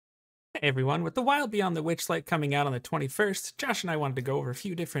Hey everyone, with The Wild Beyond the Witchlight coming out on the 21st, Josh and I wanted to go over a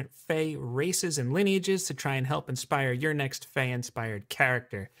few different Fey races and lineages to try and help inspire your next Fey-inspired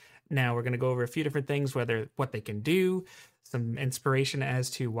character. Now we're going to go over a few different things, whether what they can do, some inspiration as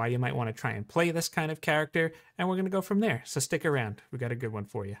to why you might want to try and play this kind of character, and we're going to go from there. So stick around. We got a good one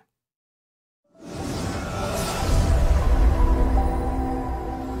for you.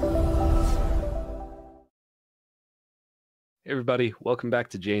 Hey everybody, welcome back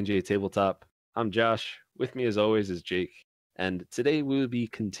to JNJtabletop. I'm Josh. With me as always is Jake. And today we will be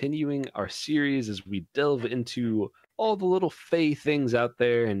continuing our series as we delve into all the little Fey things out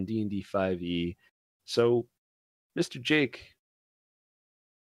there in D&D 5e. So, Mr. Jake,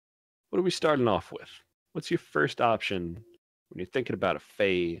 what are we starting off with? What's your first option when you're thinking about a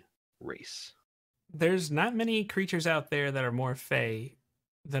Fey race? There's not many creatures out there that are more Fey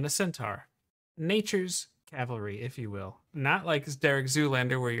than a Centaur. Nature's cavalry, if you will. Not like Derek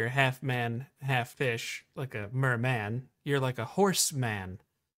Zoolander, where you're half man, half fish, like a merman. You're like a horseman.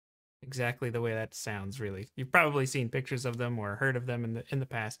 Exactly the way that sounds, really. You've probably seen pictures of them or heard of them in the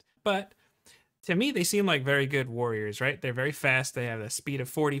past. But to me, they seem like very good warriors, right? They're very fast. They have a speed of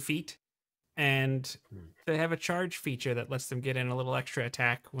 40 feet. And they have a charge feature that lets them get in a little extra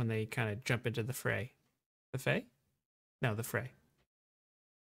attack when they kind of jump into the fray. The fray? No, the fray.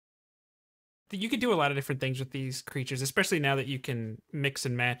 You could do a lot of different things with these creatures, especially now that you can mix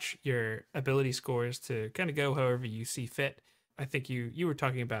and match your ability scores to kind of go however you see fit. I think you were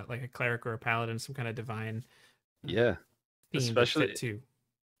talking about like a cleric or a paladin, some kind of divine Yeah, theme would especially fit too.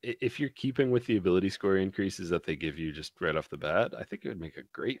 if you're keeping with the ability score increases that they give you just right off the bat. I think it would make a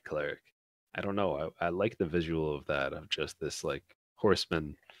great cleric. I don't know. I like the visual of that, of just this like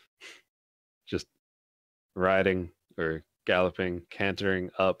horseman just riding or galloping,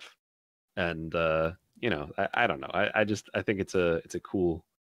 cantering up, and I don't know. I think it's a cool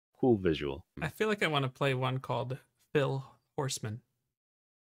visual. I feel like I want to play one called Phil Horseman.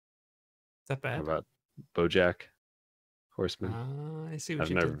 Is that How bad? about BoJack Horseman? I see what I've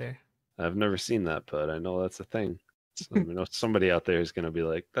you did never there. I've never seen that, but I know that's a thing. So, I know somebody out there is going to be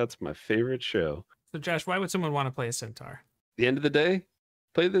like, "That's my favorite show." So Josh, why would someone want to play a centaur? At the end of the day,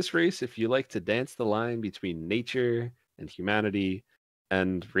 play this race if you like to dance the line between nature and humanity,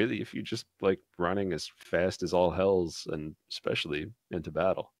 and really if you just like running as fast as all hells, and especially into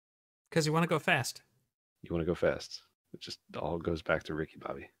battle. Because you want to go fast. You want to go fast. It just all goes back to Ricky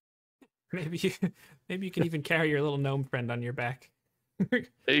Bobby. Maybe you, maybe you can even carry your little gnome friend on your back. There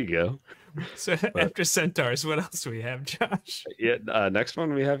you go. So But after centaurs, what else do we have, Josh? yeah, next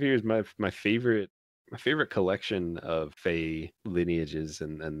one we have here is my favorite collection of Fey lineages,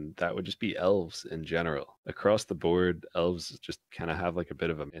 and that would just be elves in general. Across the board, elves just kind of have like a bit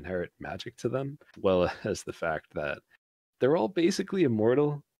of an inherent magic to them, as well as the fact that they're all basically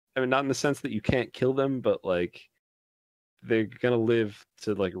immortal. I mean, not in the sense that you can't kill them, but like they're gonna live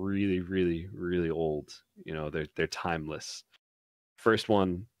to like really, really, really old. You know, they're timeless. First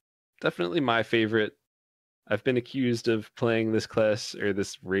one, definitely my favorite. I've been accused of playing this class or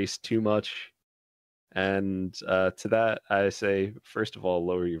this race too much. And to that, I say, first of all,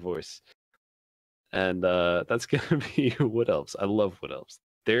 lower your voice. And that's going to be Wood Elves. I love Wood Elves.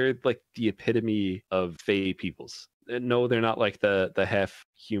 They're like the epitome of Fey peoples. No, they're not like the half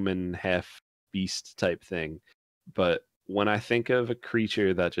human, half beast type thing. But when I think of a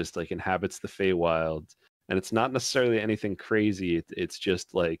creature that just like inhabits the Feywild, and it's not necessarily anything crazy, it's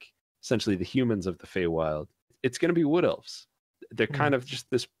just like essentially the humans of the Feywild, it's going to be Wood Elves. They're kind of just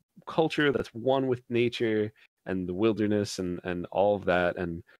this culture that's one with nature and the wilderness and all of that,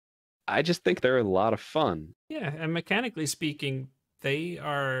 and I just think they're a lot of fun. Yeah, and mechanically speaking, they're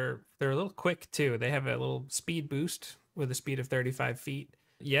a little quick too. They have a little speed boost with a speed of 35 feet.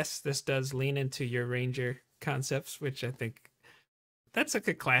 Yes, this does lean into your ranger concepts, which I think that's like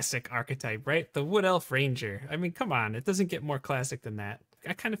a classic archetype, right? The Wood Elf Ranger. I mean, come on, it doesn't get more classic than that.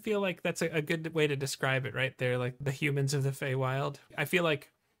 I kind of feel like that's a good way to describe it, right? They're like the humans of the Feywild. I feel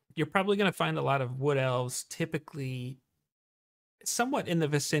like you're probably going to find a lot of Wood Elves typically somewhat in the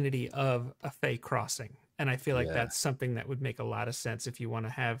vicinity of a Fey crossing. And I feel like Yeah, that's something that would make a lot of sense if you want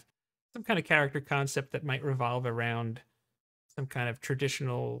to have some kind of character concept that might revolve around some kind of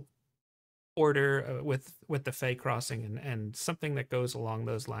traditional order with the Fey crossing and something that goes along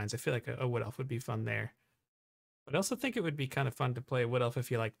those lines. I feel like a Wood Elf would be fun there. But I also think it would be kind of fun to play a Wood Elf if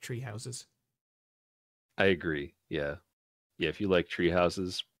you like tree houses. I agree. Yeah, if you like tree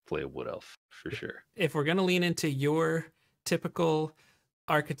houses, play a Wood Elf for sure. If we're going to lean into your typical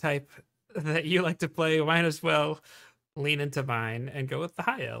archetype that you like to play, might as well lean into mine and go with the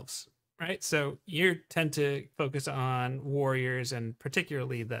High Elves, right? So you tend to focus on warriors and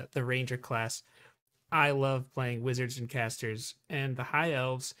particularly the ranger class. I love playing wizards and casters, and the high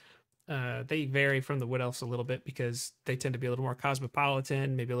elves. They vary from the wood elves a little bit because they tend to be a little more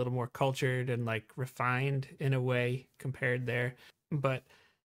cosmopolitan, maybe a little more cultured and like refined in a way compared there. But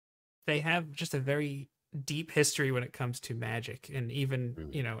they have just a very deep history when it comes to magic. And even,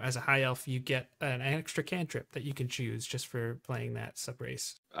 Mhm. as a high elf, you get an extra cantrip that you can choose just for playing that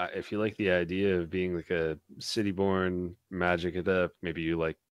subrace. If you like the idea of being like a city-born magic adept, maybe you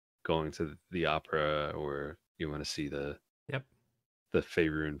like going to the opera, or you want to see Yep. the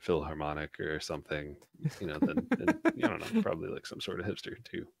Faerun Philharmonic or something, then I don't know, probably like some sort of hipster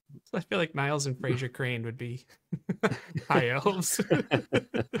too. So I feel like Niles and Fraser Crane would be high elves. I don't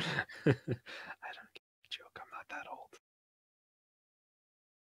get the joke. I'm not that old.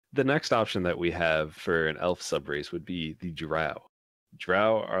 The next option that we have for an elf subrace would be the Drow.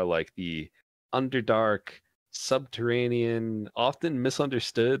 Drow are like the underdark, subterranean, often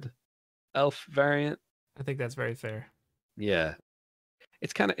misunderstood elf variant. I think that's very fair. Yeah.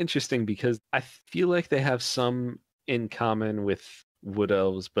 It's kind of interesting because I feel like they have some in common with wood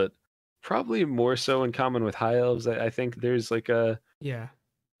elves, but probably more so in common with high elves. I think there's like a Yeah.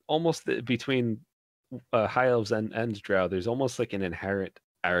 almost between high elves and drow, there's almost like an inherent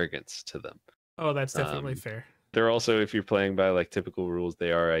arrogance to them. Oh, that's definitely Um, fair. they're also, if you're playing by like typical rules,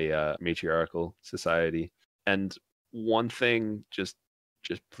 they are a matriarchal society. And one thing, just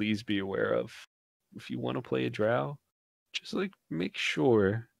please be aware of, if you want to play a drow, just like make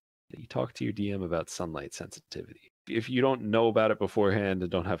sure that you talk to your DM about sunlight sensitivity. If you don't know about it beforehand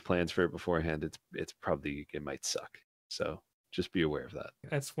and don't have plans for it beforehand, it's probably, it might suck. So just be aware of that.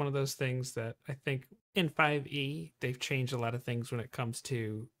 That's one of those things that I think in 5e they've changed a lot of things when it comes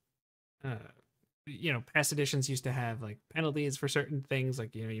to uh past editions used to have like penalties for certain things,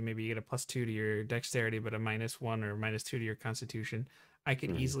 like you maybe get a +2 to your dexterity but a -1 or -2 to your constitution. I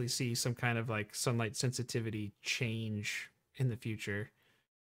could Mhm. easily see some kind of like sunlight sensitivity change in the future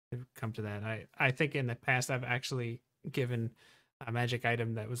to come to that. I think in the past I've actually given a magic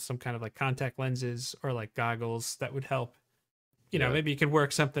item that was some kind of like contact lenses or like goggles that would help. Yeah. Maybe you could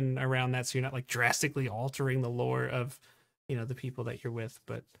work something around that so you're not like drastically altering the lore of the people that you're with,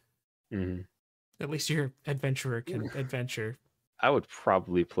 but Mhm. at least your adventurer can adventure. I would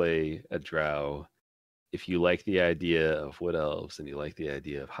probably play a drow if you like the idea of wood elves and you like the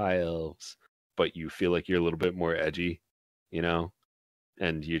idea of high elves, but you feel like you're a little bit more edgy, you know,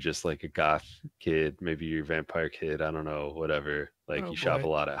 and you're just like a goth kid, maybe you're a vampire kid, I don't know, whatever. Like Oh you shop a boy.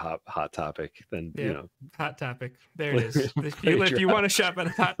 lot at Hot Topic, then Yep. Hot Topic. There it play, is. If play you if you drow. want to shop at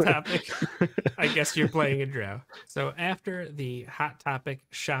Hot Topic, I guess you're playing a drow. So after the Hot Topic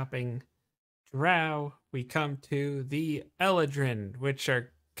shopping drow, we come to the Eladrin, which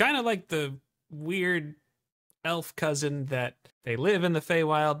are kind of like the weird elf cousin that they live in the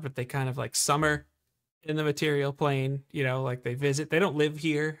Feywild, but they kind of like summer in the material plane. Like they visit. They don't live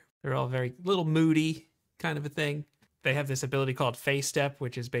here. They're all very little moody, kind of a thing. They have this ability called Fey Step,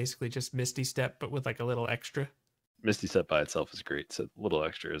 which is basically just Misty Step, but with like a little extra. Misty Step by itself is great, so little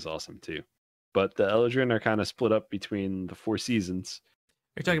extra is awesome too. But the Eladrin are kind of split up between the four seasons.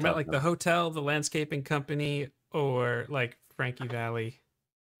 Are you I'm talking about talking like the about hotel, the landscaping company, or like Frankie Valley?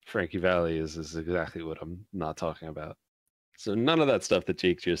 Frankie Valley is exactly what I'm not talking about. So none of that stuff that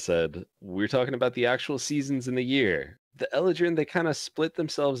Jake just said. We're talking about the actual seasons in the year. The Eladrin, they kind of split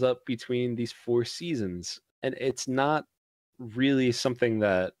themselves up between these four seasons. And it's not really something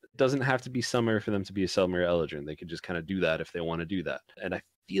that doesn't have to be summer for them to be a summer Eladrin. They could just kind of do that if they want to do that. And I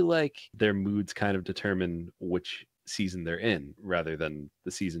feel like their moods kind of determine which season they're in rather than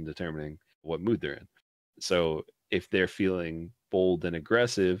the season determining what mood they're in. So if they're feeling bold and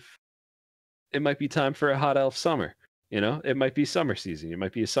aggressive, it might be time for a hot elf summer. It might be summer season. It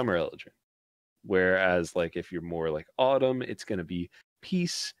might be a summer Eldritch. Whereas, like, if you're more like autumn, it's going to be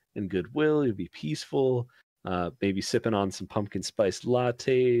peace and goodwill. You'll be peaceful, maybe sipping on some pumpkin spice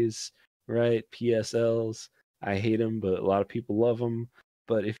lattes, right? PSLs. I hate them, but a lot of people love them.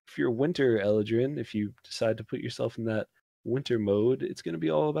 But if you're winter Eldrin, if you decide to put yourself in that winter mode, it's going to be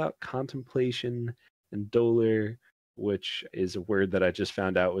all about contemplation and dolor, which is a word that I just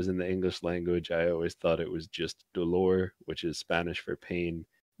found out was in the English language. I always thought it was just dolor, which is Spanish for pain,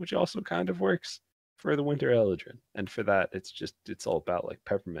 which also kind of works for the winter Eladrin. And for that, it's all about like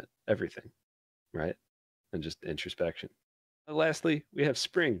peppermint, everything, right? And just introspection. And lastly, we have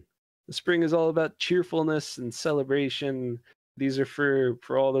spring. The spring is all about cheerfulness and celebration. These are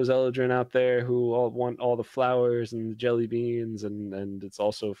for all those Eladrin out there who all want all the flowers and the jelly beans, and it's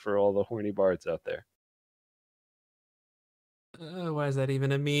also for all the horny bards out there. Why is that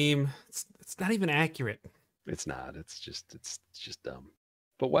even a meme? It's not even accurate. It's not. It's just dumb.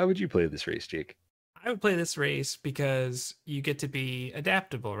 But why would you play this race, Jake? I would play this race because you get to be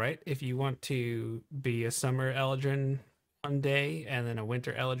adaptable, right? If you want to be a summer Eladrin one day and then a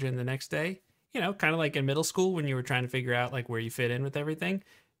winter Eladrin the next day, you know, kind of like in middle school when you were trying to figure out like where you fit in with everything,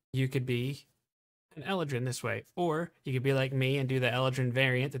 you could be an Eladrin this way. Or you could be like me and do the Eladrin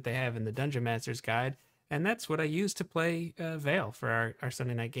variant that they have in the Dungeon Master's Guide. And that's what I use to play Veil for our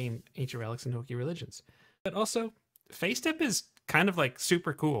Sunday night game, Ancient Relics and Hokey Religions. But also, Face Step is kind of like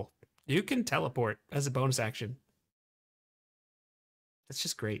super cool. You can teleport as a bonus action. That's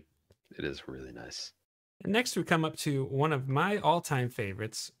just great. It is really nice. And next we come up to one of my all-time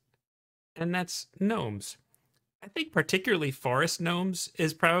favorites, and that's gnomes. I think particularly forest gnomes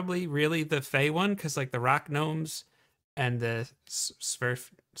is probably really the Fey one, because like the rock gnomes and the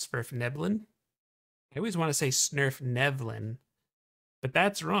Svirfneblin. I always want to say Snurfnevlin, but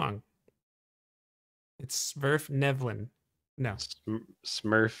that's wrong. It's Svirfnevlin. No.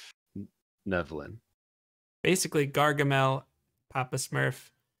 Smurf Nevlin. Basically Gargamel, Papa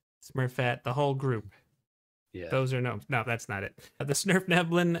Smurf, Smurfette, the whole group. Yeah. Those are gnomes. No, that's not it. The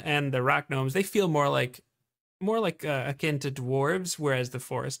Snurfneblin and the rock gnomes, they feel more like akin to dwarves, whereas the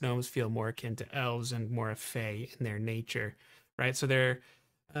forest gnomes feel more akin to elves and more fey in their nature, right? So they're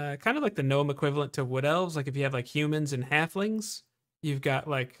kind of like the gnome equivalent to wood elves. Like if you have like humans and halflings, you've got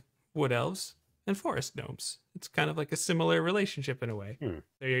like wood elves and forest gnomes. It's kind of like a similar relationship in a way.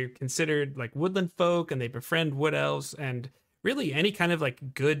 They're considered like woodland folk and they befriend wood elves and really any kind of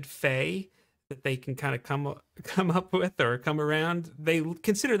like good fey that they can kind of come up with or come around, they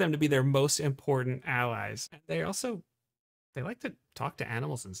consider them to be their most important allies. They like to talk to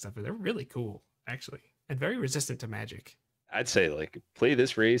animals and stuff. They're really cool, actually, and very resistant to magic. I'd say like play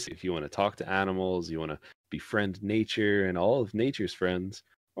this race if you want to talk to animals, you want to befriend nature and all of nature's friends,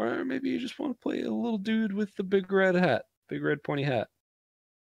 or maybe you just want to play a little dude with the big red pointy hat.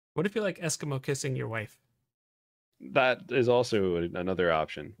 What if you like Eskimo kissing your wife? That is also another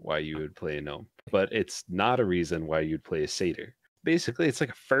option why you would play a gnome, but it's not a reason why you'd play a satyr. Basically, it's like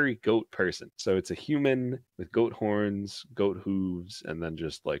a furry goat person. So it's a human with goat horns, goat hooves, and then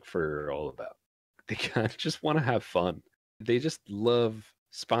just like fur all about. They kind of just want to have fun. They just love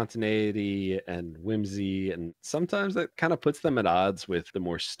spontaneity and whimsy, and sometimes that kind of puts them at odds with the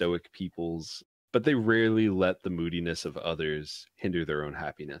more stoic peoples, but they rarely let the moodiness of others hinder their own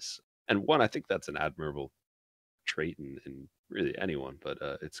happiness. And I think that's an admirable trait in really anyone, but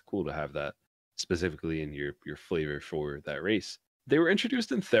it's cool to have that specifically in your flavor for that race. They were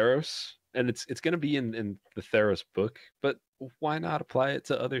introduced in Theros, and it's going to be in the Theros book, but why not apply it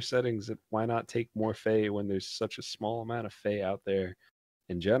to other settings? Why not take more Fae when there's such a small amount of Fae out there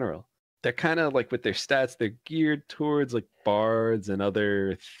in general? They're kind of like with their stats, they're geared towards like bards and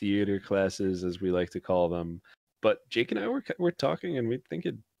other theater classes, as we like to call them. But Jake and I were talking, and we think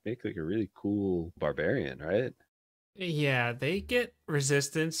it'd make like a really cool barbarian, right? Yeah, they get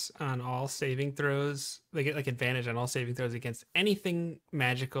resistance on all saving throws. They get like advantage on all saving throws against anything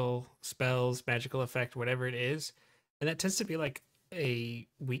magical, spells, magical effect, whatever it is. And that tends to be like a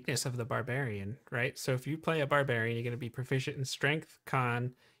weakness of the barbarian, right? So if you play a barbarian, you're going to be proficient in strength,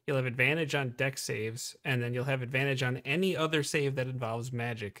 con, you'll have advantage on dex saves, and then you'll have advantage on any other save that involves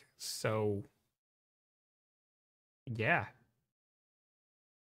magic. So yeah.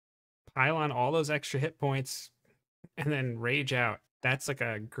 Pile on all those extra hit points and then rage out. That's like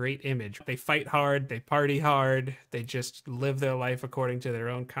a great image. They fight hard, they party hard, they just live their life according to their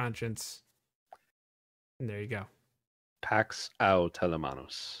own conscience. And there you go. Pax au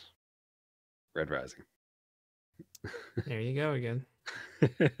telemanos. Red Rising. There you go again.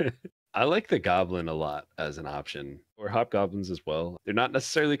 I like the goblin a lot as an option, or hobgoblins as well. They're not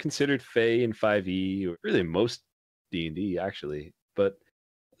necessarily considered Fey in 5e, or really most D&D actually, but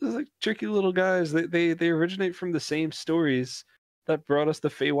they're like tricky little guys. They originate from the same stories that brought us the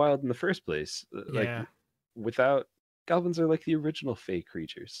Feywild in the first place. Like without goblins are like the original Fey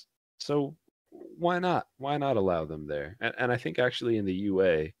creatures. So why not? Why not allow them there? And I think actually in the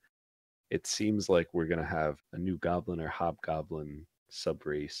UA, it seems like we're gonna have a new goblin or hobgoblin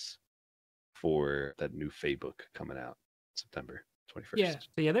subrace for that new Fey book coming out September 21st. Yeah.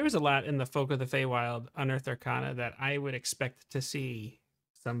 So yeah, there was a lot in the Folk of the Feywild Unearthed Arcana that I would expect to see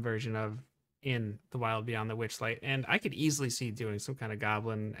some version of in the Wild Beyond the Witchlight, and I could easily see doing some kind of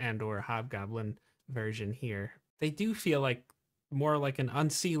goblin and or hobgoblin version here. They do feel like more like an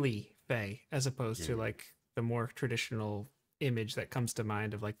unseelie Fey as opposed to like the more traditional image that comes to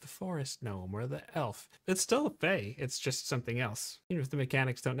mind of like the forest gnome or the elf. It's still a Fey, it's just something else, even if the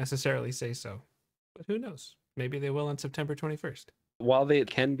mechanics don't necessarily say so. But who knows? Maybe they will on September 21st. While they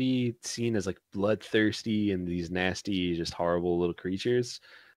can be seen as like bloodthirsty and these nasty, just horrible little creatures,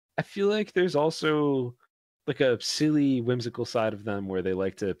 I feel like there's also like a silly, whimsical side of them where they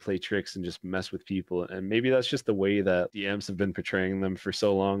like to play tricks and just mess with people. And maybe that's just the way that DMs have been portraying them for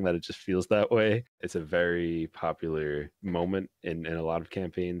so long that it just feels that way. It's a very popular moment in a lot of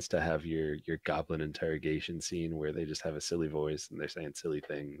campaigns to have your goblin interrogation scene where they just have a silly voice and they're saying silly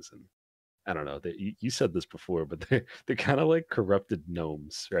things. And I don't know. You said this before, but they're kind of like corrupted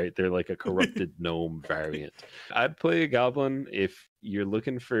gnomes, right? They're like a corrupted gnome variant. I'd play a goblin if you're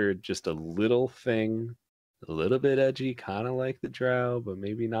looking for just a little thing, a little bit edgy, kind of like the Drow, but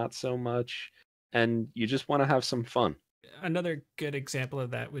maybe not so much, and you just want to have some fun. Another good example of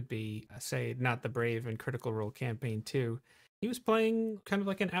that would be, say, Not the Brave in Critical Role Campaign 2. He was playing kind of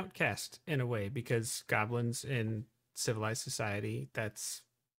like an outcast in a way, because goblins in civilized society, that's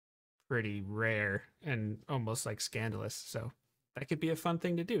pretty rare and almost like scandalous. So that could be a fun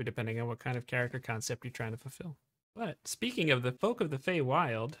thing to do depending on what kind of character concept you're trying to fulfill. But speaking of the folk of the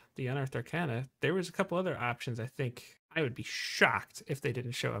Feywild, the Unearthed Arcana, there was a couple other options. I think I would be shocked if they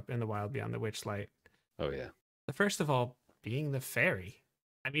didn't show up in the Wild Beyond the Witchlight. Oh yeah. The first of all being the fairy.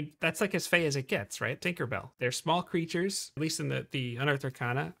 I mean, that's like as fey as it gets, right? Tinkerbell. They're small creatures, at least in the Unearthed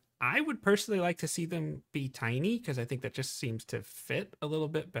Arcana. I would personally like to see them be tiny because I think that just seems to fit a little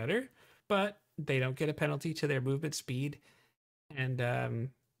bit better. But they don't get a penalty to their movement speed, and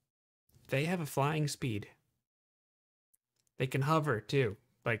they have a flying speed. They can hover too.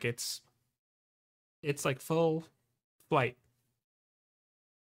 Like it's like full flight.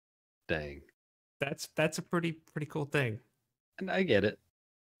 Dang. That's a pretty cool thing. And I get it,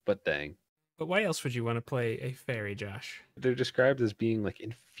 but dang. But why else would you want to play a fairy, Josh? They're described as being like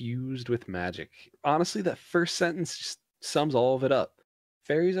infused with magic. Honestly, that first sentence just sums all of it up.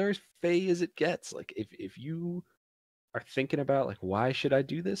 Fairies are as fey as it gets. Like if you are thinking about like why should I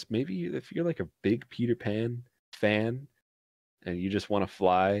do this, maybe if you're like a big Peter Pan fan and you just want to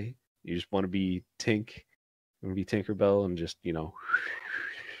fly, you just want to be Tinkerbell and just, you know,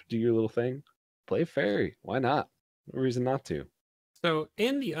 do your little thing, play fairy. Why not? No reason not to. So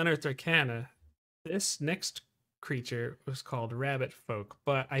in the Unearthed Arcana, this next creature was called Rabbitfolk,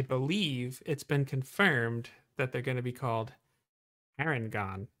 but I believe it's been confirmed that they're going to be called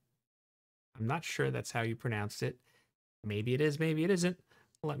Harengon. I'm not sure that's how you pronounced it. Maybe it is, maybe it isn't.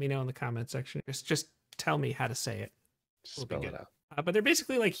 Let me know in the comment section. Just tell me how to say it. Spell it out. But they're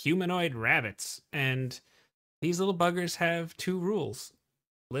basically like humanoid rabbits, and these little buggers have two rules: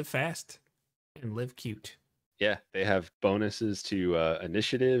 live fast and live cute. Yeah, they have bonuses to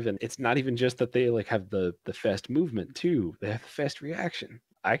initiative, and it's not even just that they like have the fast movement too. They have the fast reaction.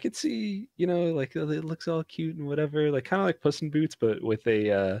 I could see, you know, like it looks all cute and whatever, like kind of like Puss in Boots, but with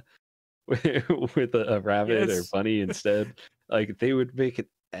a with a rabbit or bunny instead. Like they would make an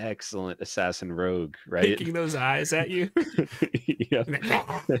excellent assassin rogue, right? Making those eyes at you. Yeah.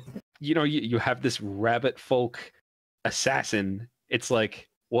 You know, you have this Rabbitfolk assassin. It's like,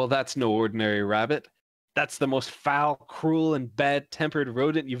 well, that's no ordinary rabbit. That's the most foul, cruel, and bad-tempered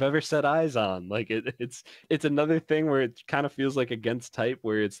rodent you've ever set eyes on. Like it's another thing where it kind of feels like against type,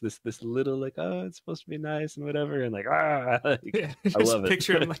 where it's this little like, oh, it's supposed to be nice and whatever, and like, like, yeah, I love it.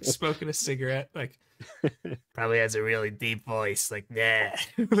 Picture him like smoking a cigarette, like probably has a really deep voice, like yeah.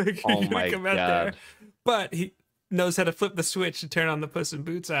 Like, oh my god! But he knows how to flip the switch and turn on the Puss in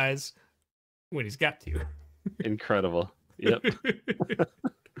Boots eyes when he's got to. Incredible. Yep.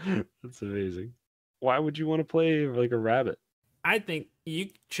 That's amazing. Why would you want to play like a rabbit? I think you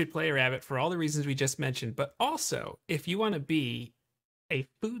should play a rabbit for all the reasons we just mentioned, but also if you want to be a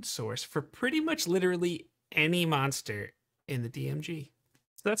food source for pretty much literally any monster in the DMG.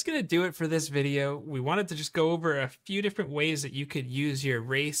 So that's going to do it for this video. We wanted to just go over a few different ways that you could use your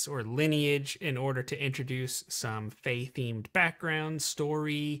race or lineage in order to introduce some Fey-themed background,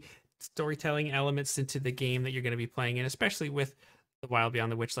 storytelling elements into the game that you're going to be playing in, especially with The Wild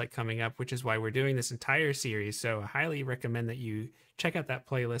Beyond the Witchlight coming up, which is why we're doing this entire series. So I highly recommend that you check out that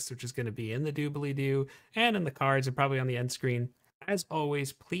playlist, which is going to be in the doobly-doo and in the cards and probably on the end screen. As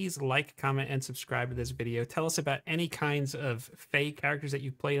always, please like, comment, and subscribe to this video. Tell us about any kinds of Fey characters that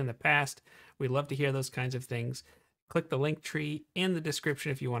you've played in the past. We'd love to hear those kinds of things. Click the link tree in the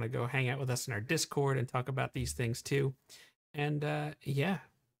description if you want to go hang out with us in our Discord and talk about these things too. And yeah,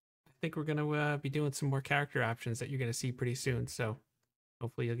 I think we're going to be doing some more character options that you're going to see pretty soon. So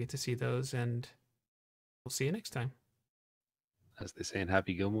hopefully you'll get to see those, and we'll see you next time. As they say in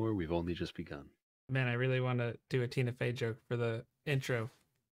Happy Gilmore, we've only just begun. Man, I really want to do a Tina Fey joke for the intro.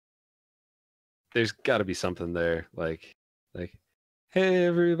 There's got to be something there, like, hey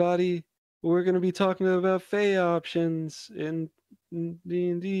everybody, we're gonna be talking about Fey options in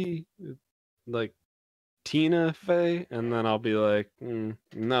D&D, like Tina Fey, and then I'll be like,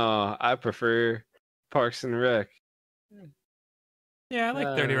 no, I prefer Parks and Rec. Yeah, I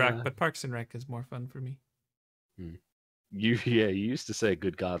like 30 Rock, but Parks and Rec is more fun for me. You used to say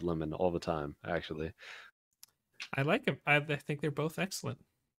Good God Lemon all the time, actually. I like them. I think they're both excellent.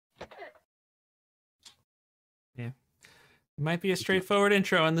 Yeah. Might be a straightforward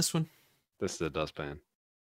intro on this one. This is a dustpan.